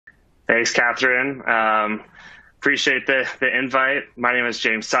Thanks, Catherine. Appreciate the invite. My name is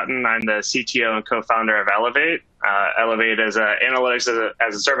James Sutton. I'm the CTO and co-founder of Elevate. Elevate is an analytics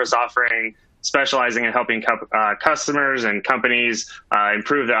as a service offering specializing in helping customers and companies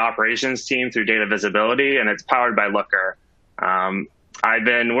improve their operations team through data visibility, and it's powered by Looker. I've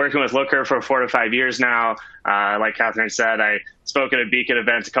been working with Looker for 4 to 5 years now. Like Catherine said, I spoke at a Beacon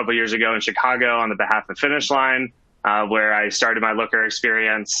event a couple years ago in Chicago on the behalf of Finish Line, where I started my Looker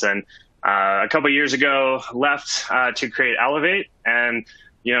experience, and a couple years ago left to create Elevate. And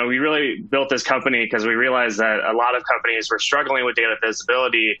we really built this company because we realized that a lot of companies were struggling with data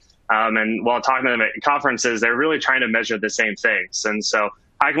visibility. And while talking to them at conferences, they're really trying to measure the same things. And so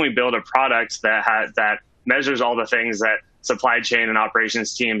how can we build a product that measures all the things that supply chain and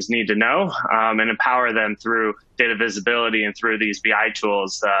operations teams need to know, and empower them through data visibility and through these BI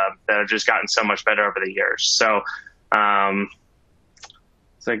tools that have just gotten so much better over the years. So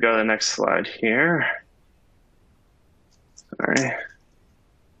so I go to the next slide here. Sorry.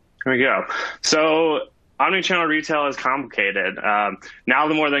 Here we go. So omni-channel retail is complicated. Now,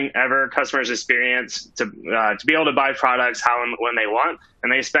 the more than ever, customers experience to be able to buy products how and when they want,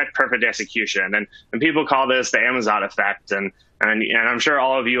 and they expect perfect execution. And people call this the Amazon effect. And I'm sure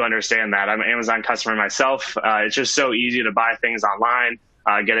all of you understand that. I'm an Amazon customer myself. It's just so easy to buy things online,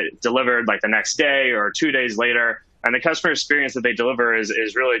 get it delivered like the next day or 2 days later. And the customer experience that they deliver is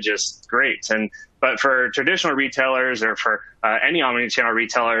really just great. But for traditional retailers or for any omni-channel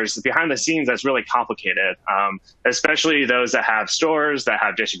retailers, behind the scenes, that's really complicated, especially those that have stores, that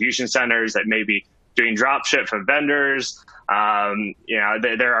have distribution centers, that may be doing drop ship from vendors.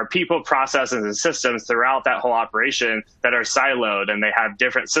 There are people, processes, and systems throughout that whole operation that are siloed, and they have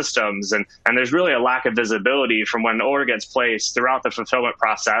different systems. And there's really a lack of visibility from when an order gets placed throughout the fulfillment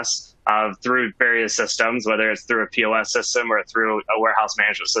process through various systems, whether it's through a POS system or through a warehouse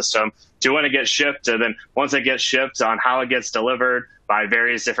management system, to when it gets shipped, and then once it gets shipped, on how it gets delivered by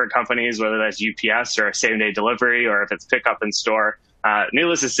various different companies, whether that's UPS or a same-day delivery, or if it's pickup in store.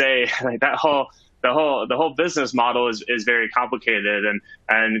 Needless to say, like the whole business model is very complicated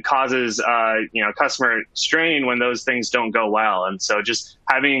and causes customer strain when those things don't go well. And so just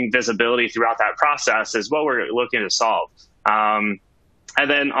having visibility throughout that process is what we're looking to solve. And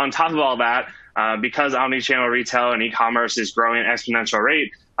then on top of all that, because omni-channel retail and e-commerce is growing at an exponential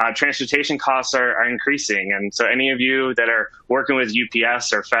rate, transportation costs are increasing. And so any of you that are working with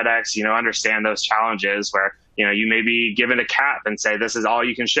UPS or FedEx, understand those challenges where, you may be given a cap and say, this is all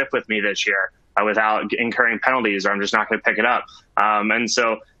you can ship with me this year without incurring penalties, or I'm just not going to pick it up. And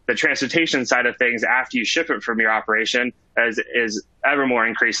so the transportation side of things after you ship it from your operation is ever more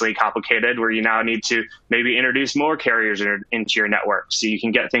increasingly complicated, where you now need to maybe introduce more carriers into your network so you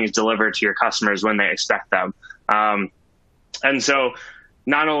can get things delivered to your customers when they expect them. And so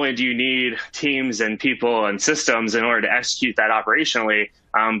not only do you need teams and people and systems in order to execute that operationally,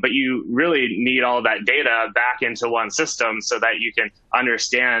 but you really need all that data back into one system so that you can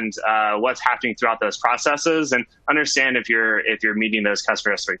understand what's happening throughout those processes and understand if you're meeting those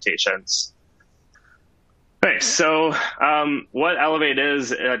customer expectations. Okay, so what Elevate is,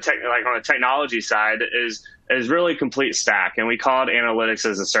 like on the technology side, is really complete stack, and we call it analytics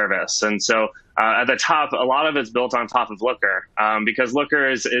as a service. And so at the top, a lot of it's built on top of Looker, because Looker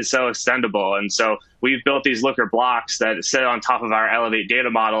is so extendable. And so we've built these Looker blocks that sit on top of our Elevate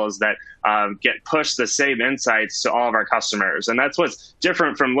data models that get pushed the same insights to all of our customers. And that's what's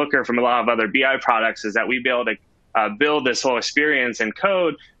different from Looker from a lot of other BI products, is that we be able to build this whole experience in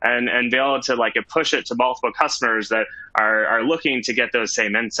code and be able to push it to multiple customers that are looking to get those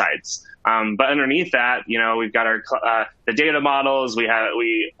same insights. But underneath that, we've got our the data models. We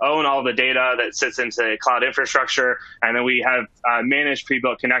own all the data that sits into cloud infrastructure, and then we have managed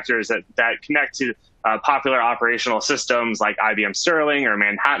pre-built connectors that connect to popular operational systems like IBM Sterling or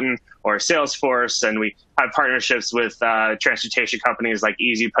Manhattan or Salesforce, and we have partnerships with transportation companies like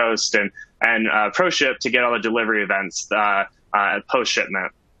EasyPost and ProShip to get all the delivery events post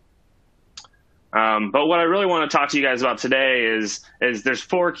shipment. But what I really want to talk to you guys about today is there's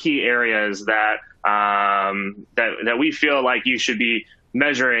 4 key areas that we feel like you should be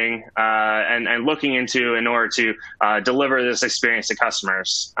measuring and looking into in order to deliver this experience to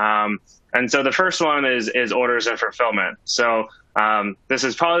customers. And so the first one is orders and fulfillment. So This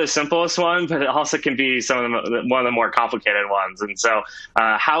is probably the simplest one, but it also can be one of the more complicated ones. And so,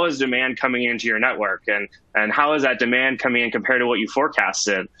 how is demand coming into your network, and how is that demand coming in compared to what you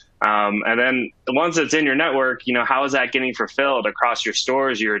forecasted? And then once it's in your network, how is that getting fulfilled across your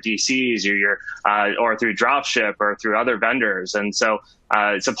stores, your DCs, or through dropship or through other vendors? And so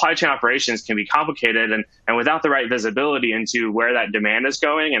supply chain operations can be complicated, and without the right visibility into where that demand is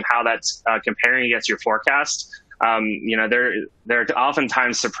going and how that's comparing against your forecast, there are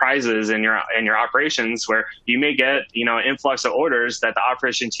oftentimes surprises in your operations where you may get an influx of orders that the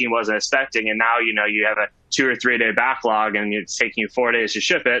operation team wasn't expecting, and now you have a 2 or 3 day backlog and it's taking you 4 days to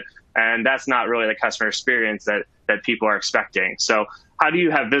ship it, and that's not really the customer experience that people are expecting. So how do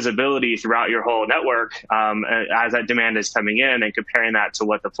you have visibility throughout your whole network as that demand is coming in and comparing that to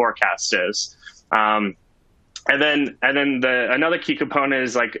what the forecast is? And then another key component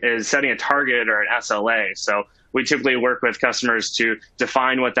is setting a target or an SLA. So we typically work with customers to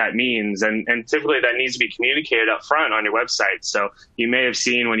define what that means, and typically that needs to be communicated up front on your website. So you may have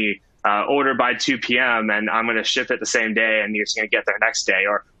seen when you order by 2 p.m. and I'm going to ship it the same day and you're just going to get there next day,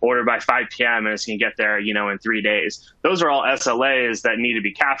 or order by 5 p.m. and it's going to get there, in 3 days. Those are all SLAs that need to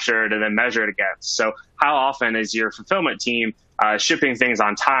be captured and then measured against. So how often is your fulfillment team shipping things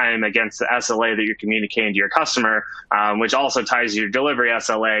on time against the SLA that you're communicating to your customer, which also ties to your delivery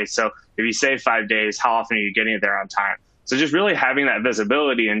SLA. So if you say 5 days, how often are you getting it there on time? So just really having that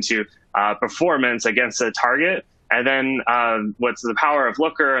visibility into performance against the target. And then what's the power of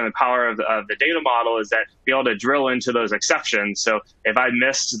Looker and the power of the data model is that be able to drill into those exceptions. So if I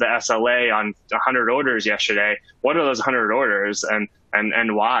missed the SLA on 100 orders yesterday, what are those 100 orders and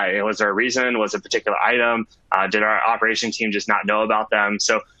why? Was there a reason? Was it a particular item? Did our operation team just not know about them?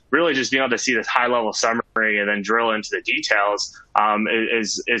 So really just being able to see this high level summary and then drill into the details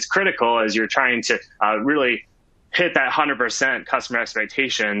is critical as you're trying to really hit that 100% customer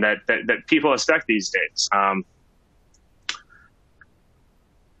expectation that people expect these days.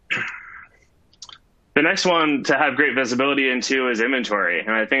 The next one to have great visibility into is inventory.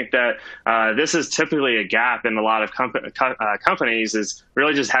 And I think that this is typically a gap in a lot of companies, is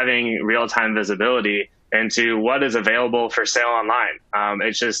really just having real-time visibility into what is available for sale online.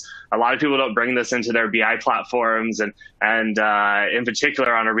 It's just a lot of people don't bring this into their BI platforms, and in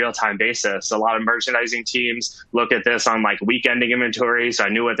particular on a real-time basis. A lot of merchandising teams look at this on week-ending inventory. So I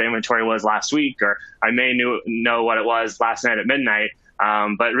knew what the inventory was last week, or I may know what it was last night at midnight.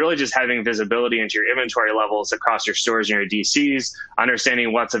 But really just having visibility into your inventory levels across your stores and your DCs,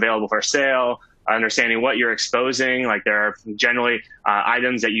 understanding what's available for sale, understanding what you're exposing. There are generally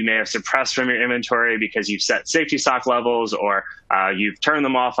items that you may have suppressed from your inventory because you've set safety stock levels, or you've turned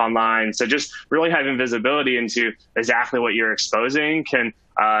them off online. So just really having visibility into exactly what you're exposing can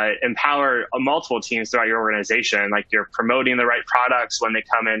empower multiple teams throughout your organization. You're promoting the right products when they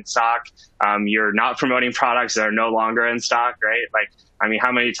come in stock. You're not promoting products that are no longer in stock, right?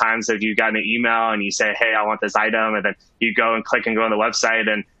 How many times have you gotten an email and you say, hey, I want this item, and then you go and click and go on the website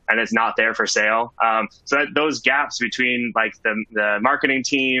and it's not there for sale. So those gaps between the marketing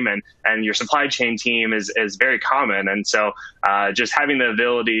team and your supply chain team is very common. And so just having the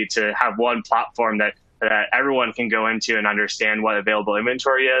ability to have one platform that everyone can go into and understand what available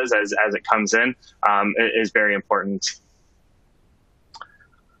inventory is as it comes in is very important.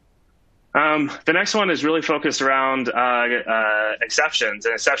 The next one is really focused around exceptions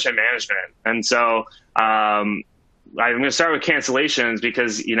and exception management. And so I'm going to start with cancellations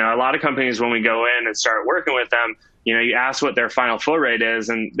because, a lot of companies, when we go in and start working with them, you ask what their final fill rate is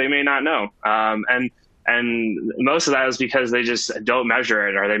and they may not know. And most of that is because they just don't measure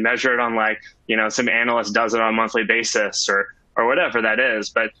it, or they measure it on some analyst does it on a monthly basis or whatever that is.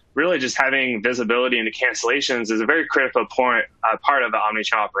 But really just having visibility into cancellations is a very critical part of the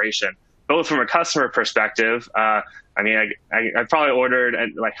omnichannel operation, both from a customer perspective. I've probably ordered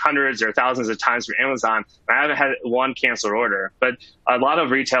hundreds or thousands of times from Amazon. And I haven't had one canceled order, but a lot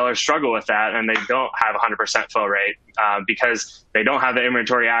of retailers struggle with that, and they don't have 100% fill rate because they don't have the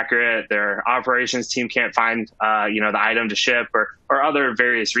inventory accurate. Their operations team can't find the item to ship, or other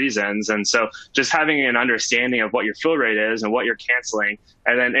various reasons. And so just having an understanding of what your fill rate is and what you're canceling,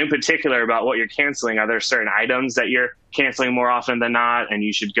 and then in particular about what you're canceling, are there certain items that you're canceling more often than not, and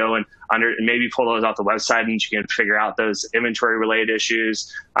you should go and maybe pull those off the website and you can figure out those inventory related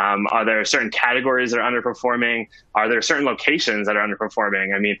issues. Are there certain categories that are underperforming? Are there certain locations that are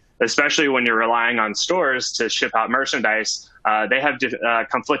underperforming? Especially when you're relying on stores to ship out merchandise, they have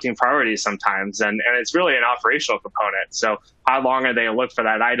conflicting priorities sometimes, and it's really an operational component. So how long are they look for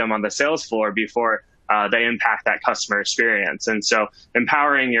that item on the sales floor before they impact that customer experience. And so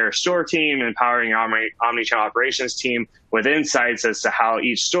empowering your store team, empowering your omni-channel operations team with insights as to how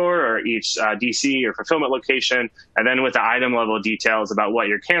each store or each DC or fulfillment location, and then with the item level details about what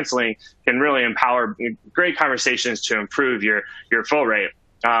you're canceling, can really empower great conversations to improve your fill rate.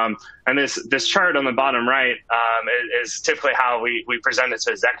 And this chart on the bottom right is typically how we present it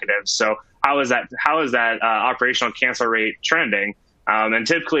to executives. So how is that operational cancel rate trending? And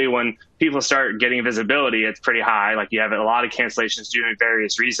typically when people start getting visibility, it's pretty high. Like you have a lot of cancellations due to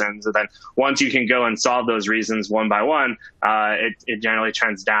various reasons. And then once you can go and solve those reasons one by one, it generally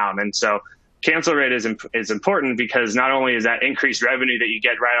trends down. And so cancel rate is important because not only is that increased revenue that you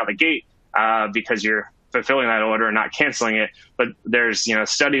get right out the gate because you're fulfilling that order and not canceling it, but there's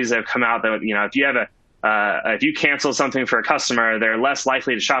studies that have come out that if you cancel something for a customer, they're less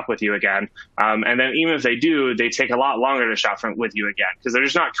likely to shop with you again. And then even if they do, they take a lot longer to shop with you again because they're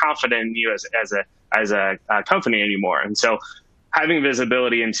just not confident in you as a company anymore. And so having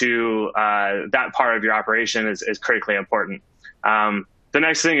visibility into that part of your operation is critically important. The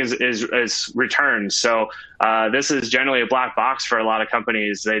next thing is returns. So this is generally a black box for a lot of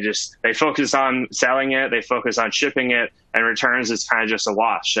companies. They focus on selling it, they focus on shipping it, and returns is kind of just a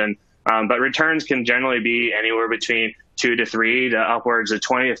wash. But returns can generally be anywhere between 2 to 3 to upwards of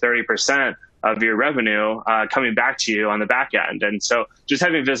 20 to 30% of your revenue coming back to you on the back end. And so just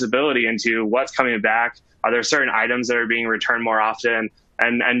having visibility into what's coming back, are there certain items that are being returned more often,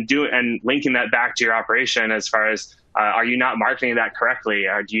 and linking that back to your operation as far as are you not marketing that correctly,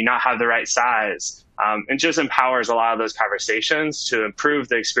 or do you not have the right size? It just empowers a lot of those conversations to improve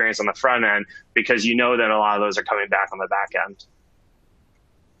the experience on the front end because you know that a lot of those are coming back on the back end.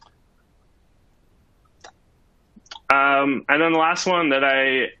 And then the last one that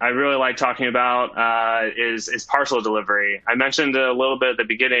I really like talking about is parcel delivery. I mentioned it a little bit at the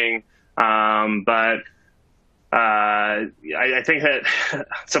beginning, but I think that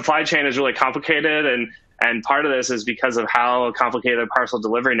supply chain is really complicated, and part of this is because of how complicated a parcel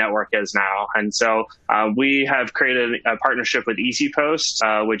delivery network is now. And so we have created a partnership with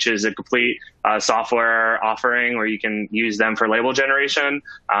EasyPost, which is a complete software offering where you can use them for label generation.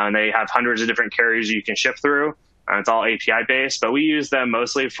 They have hundreds of different carriers you can ship through. It's all API based, but we use them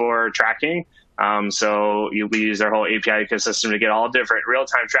mostly for tracking. We use their whole API ecosystem to get all different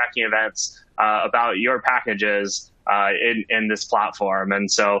real-time tracking events about your packages in this platform.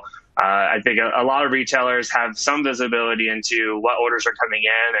 And so I think a lot of retailers have some visibility into what orders are coming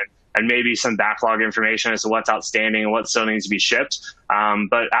in and maybe some backlog information as to what's outstanding and what still needs to be shipped.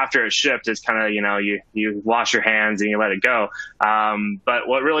 But after it's shipped, it's kind of, you wash your hands and you let it go. But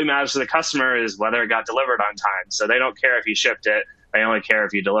what really matters to the customer is whether it got delivered on time. So they don't care if you shipped it, they only care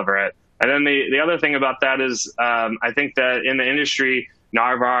if you deliver it. And then the other thing about that is I think that in the industry,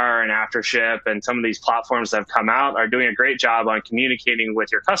 Narvar and Aftership and some of these platforms that have come out are doing a great job on communicating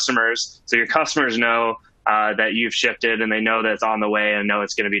with your customers. So your customers know that you've shipped it and they know that it's on the way and know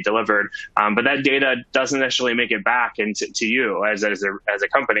it's going to be delivered. But that data doesn't necessarily make it back to you as a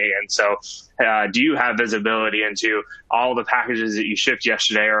company. And so do you have visibility into all the packages that you shipped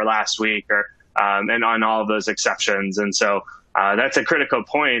yesterday or last week and on all of those exceptions? And so that's a critical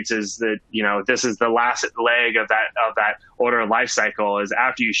point, is that, this is the last leg of that order life cycle, is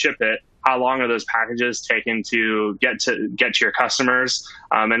after you ship it, how long are those packages taken to get to your customers,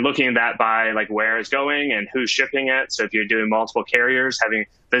 and looking at that by like where it's going and who's shipping it. So if you're doing multiple carriers, having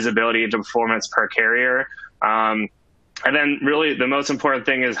visibility into performance per carrier. And then really the most important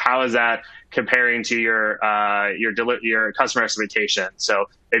thing is how is that comparing to your customer expectation. So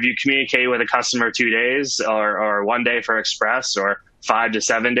if you communicate with a customer 2 days or 1 day for express or 5 to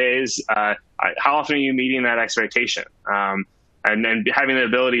 7 days, how often are you meeting that expectation? And then having the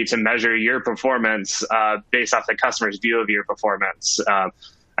ability to measure your performance based off the customer's view of your performance.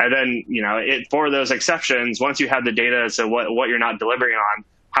 And then, for those exceptions, once you have the data as to what you're not delivering on,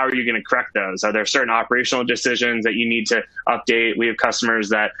 how are you going to correct those? Are there certain operational decisions that you need to update? We have customers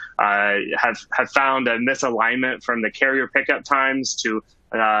that have found a misalignment from the carrier pickup times to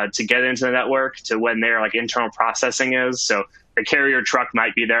get into the network to when their internal processing is. So the carrier truck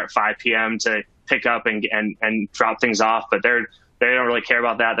might be there at 5 p.m. to pick up and drop things off, but they don't really care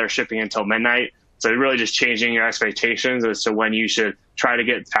about that. They're shipping until midnight. So really just changing your expectations as to when you should try to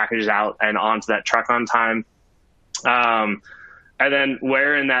get packages out and onto that truck on time. And then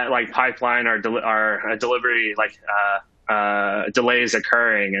where in that pipeline are delivery delays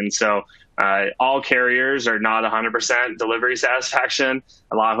occurring. And so all carriers are not 100% delivery satisfaction.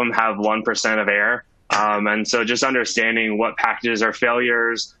 A lot of them have 1% of error. And so just understanding what packages are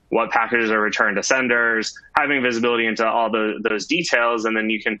failures, what packages are returned to senders, having visibility into all those details, and then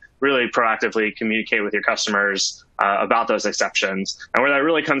you can really proactively communicate with your customers about those exceptions. And where that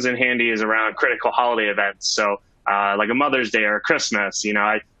really comes in handy is around critical holiday events. So like a Mother's Day or Christmas,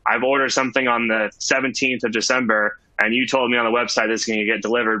 I've ordered something on the 17th of December, and you told me on the website this is going to get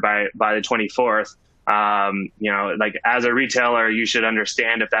delivered by the 24th. Like as a retailer, you should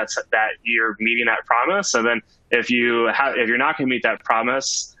understand if that you're meeting that promise. So then if you're not going to meet that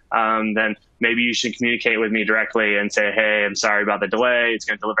promise, then maybe you should communicate with me directly and say, hey, I'm sorry about the delay. It's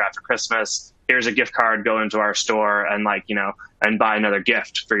going to deliver after Christmas. Here's a gift card, go into our store and and buy another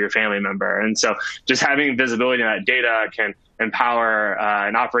gift for your family member. And so just having visibility in that data can empower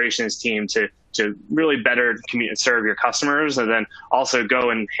an operations team to really better serve your customers, and then also go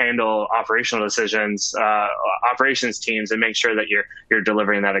and handle operational decisions, operations teams, and make sure that you're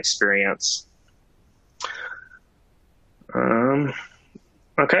delivering that experience.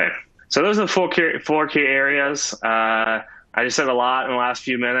 Okay, so those are the four key areas. I just said a lot in the last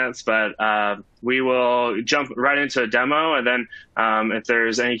few minutes, but we will jump right into a demo, and then if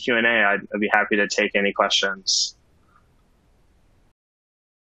there's any Q&A, I'd be happy to take any questions.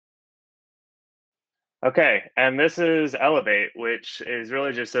 Okay, and this is Elevate, which is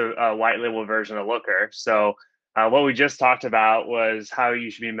really just a white label version of Looker. So what we just talked about was how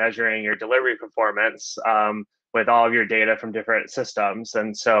you should be measuring your delivery performance with all of your data from different systems.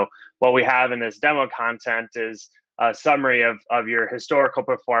 And so what we have in this demo content is a summary of your historical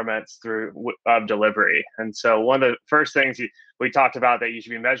performance of delivery. And so one of the first things we talked about that you should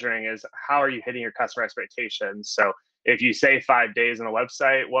be measuring is how are you hitting your customer expectations. So if you say 5 days on the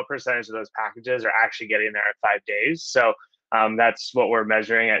website, what percentage of those packages are actually getting there in 5 days? So that's what we're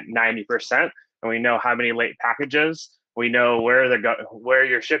measuring at 90%. And we know how many late packages. We know where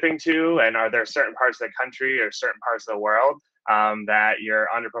you're shipping to, and are there certain parts of the country or certain parts of the world that you're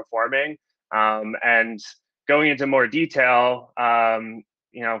underperforming. And going into more detail,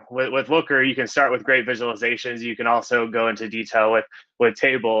 with Looker, you can start with great visualizations. You can also go into detail with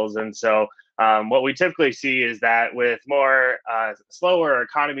tables. And so what we typically see is that with more slower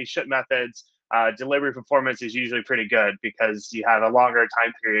economy ship methods, delivery performance is usually pretty good because you have a longer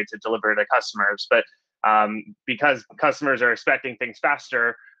time period to deliver to customers. But because customers are expecting things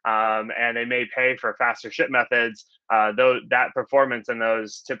faster and they may pay for faster ship methods, though that performance in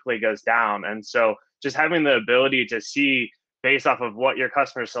those typically goes down. And so just having the ability to see based off of what your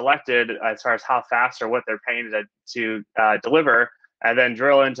customer selected as far as how fast or what they're paying to deliver, and then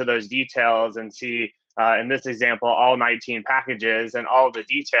drill into those details and see, in this example, all 19 packages and all the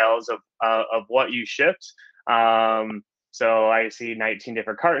details of what you shipped. So I see 19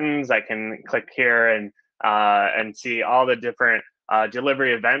 different cartons. I can click here and see all the different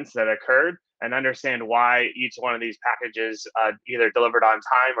delivery events that occurred and understand why each one of these packages either delivered on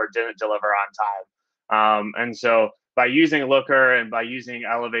time or didn't deliver on time. And so by using Looker and by using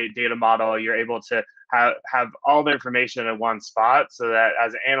Elevate data model, you're able to have all the information in one spot so that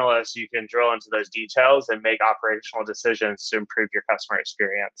as an analyst, you can drill into those details and make operational decisions to improve your customer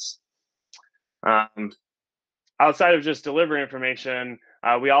experience. Outside of just delivery information,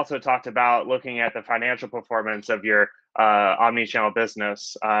 we also talked about looking at the financial performance of your omni-channel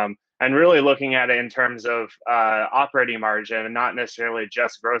business and really looking at it in terms of operating margin and not necessarily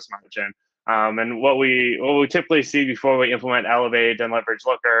just gross margin. And what we typically see before we implement Elevate and leverage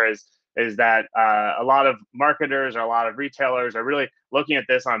Looker is that a lot of marketers or a lot of retailers are really looking at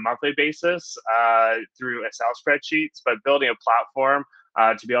this on a monthly basis through Excel spreadsheets, but building a platform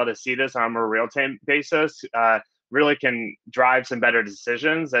to be able to see this on a more real-time basis really can drive some better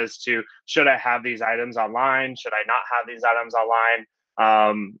decisions as to, should I have these items online? Should I not have these items online?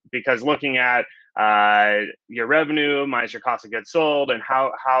 Because looking at your revenue minus your cost of goods sold and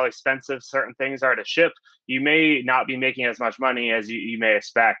how expensive certain things are to ship, you may not be making as much money as you may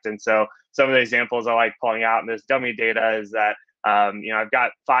expect. And so some of the examples I like pulling out in this dummy data is that I've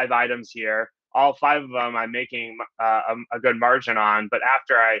got 5 items here. All 5 of them I'm making a good margin on, but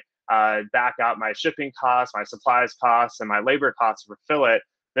after I back out my shipping costs, my supplies costs, and my labor costs to fill it,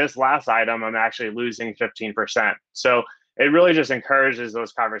 this last item I'm actually losing 15%. So it really just encourages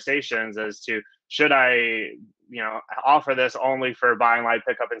those conversations as to, should I offer this only for buy online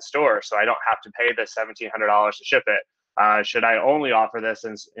pickup in store so I don't have to pay the $1,700 to ship it? Should I only offer this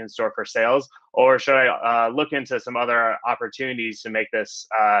in store for sales, or should I look into some other opportunities to make this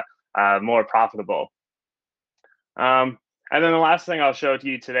more profitable? And then the last thing I'll show to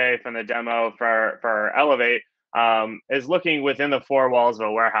you today from the demo for Elevate is looking within the 4 walls of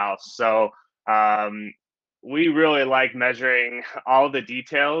a warehouse. So we really like measuring all the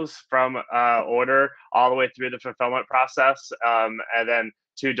details from order all the way through the fulfillment process, and then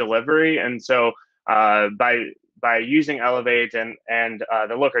to delivery. And so by using Elevate and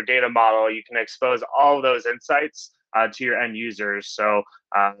the Looker data model, you can expose all of those insights to your end users. So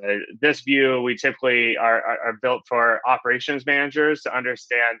this view, we typically are built for operations managers to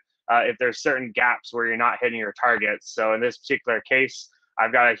understand if there's certain gaps where you're not hitting your targets. So in this particular case,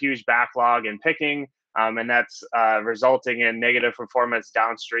 I've got a huge backlog in picking, and that's resulting in negative performance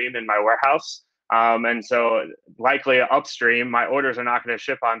downstream in my warehouse. And so likely upstream, my orders are not going to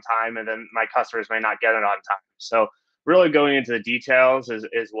ship on time, and then my customers may not get it on time. So really going into the details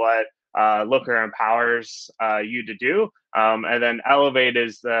is what Looker empowers you to do. And then Elevate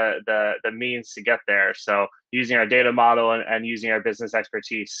is the means to get there. So using our data model and using our business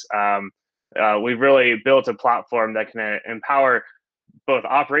expertise, we've really built a platform that can empower both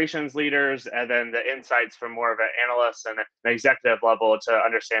operations leaders and then the insights from more of an analyst and an executive level to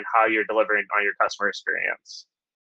understand how you're delivering on your customer experience.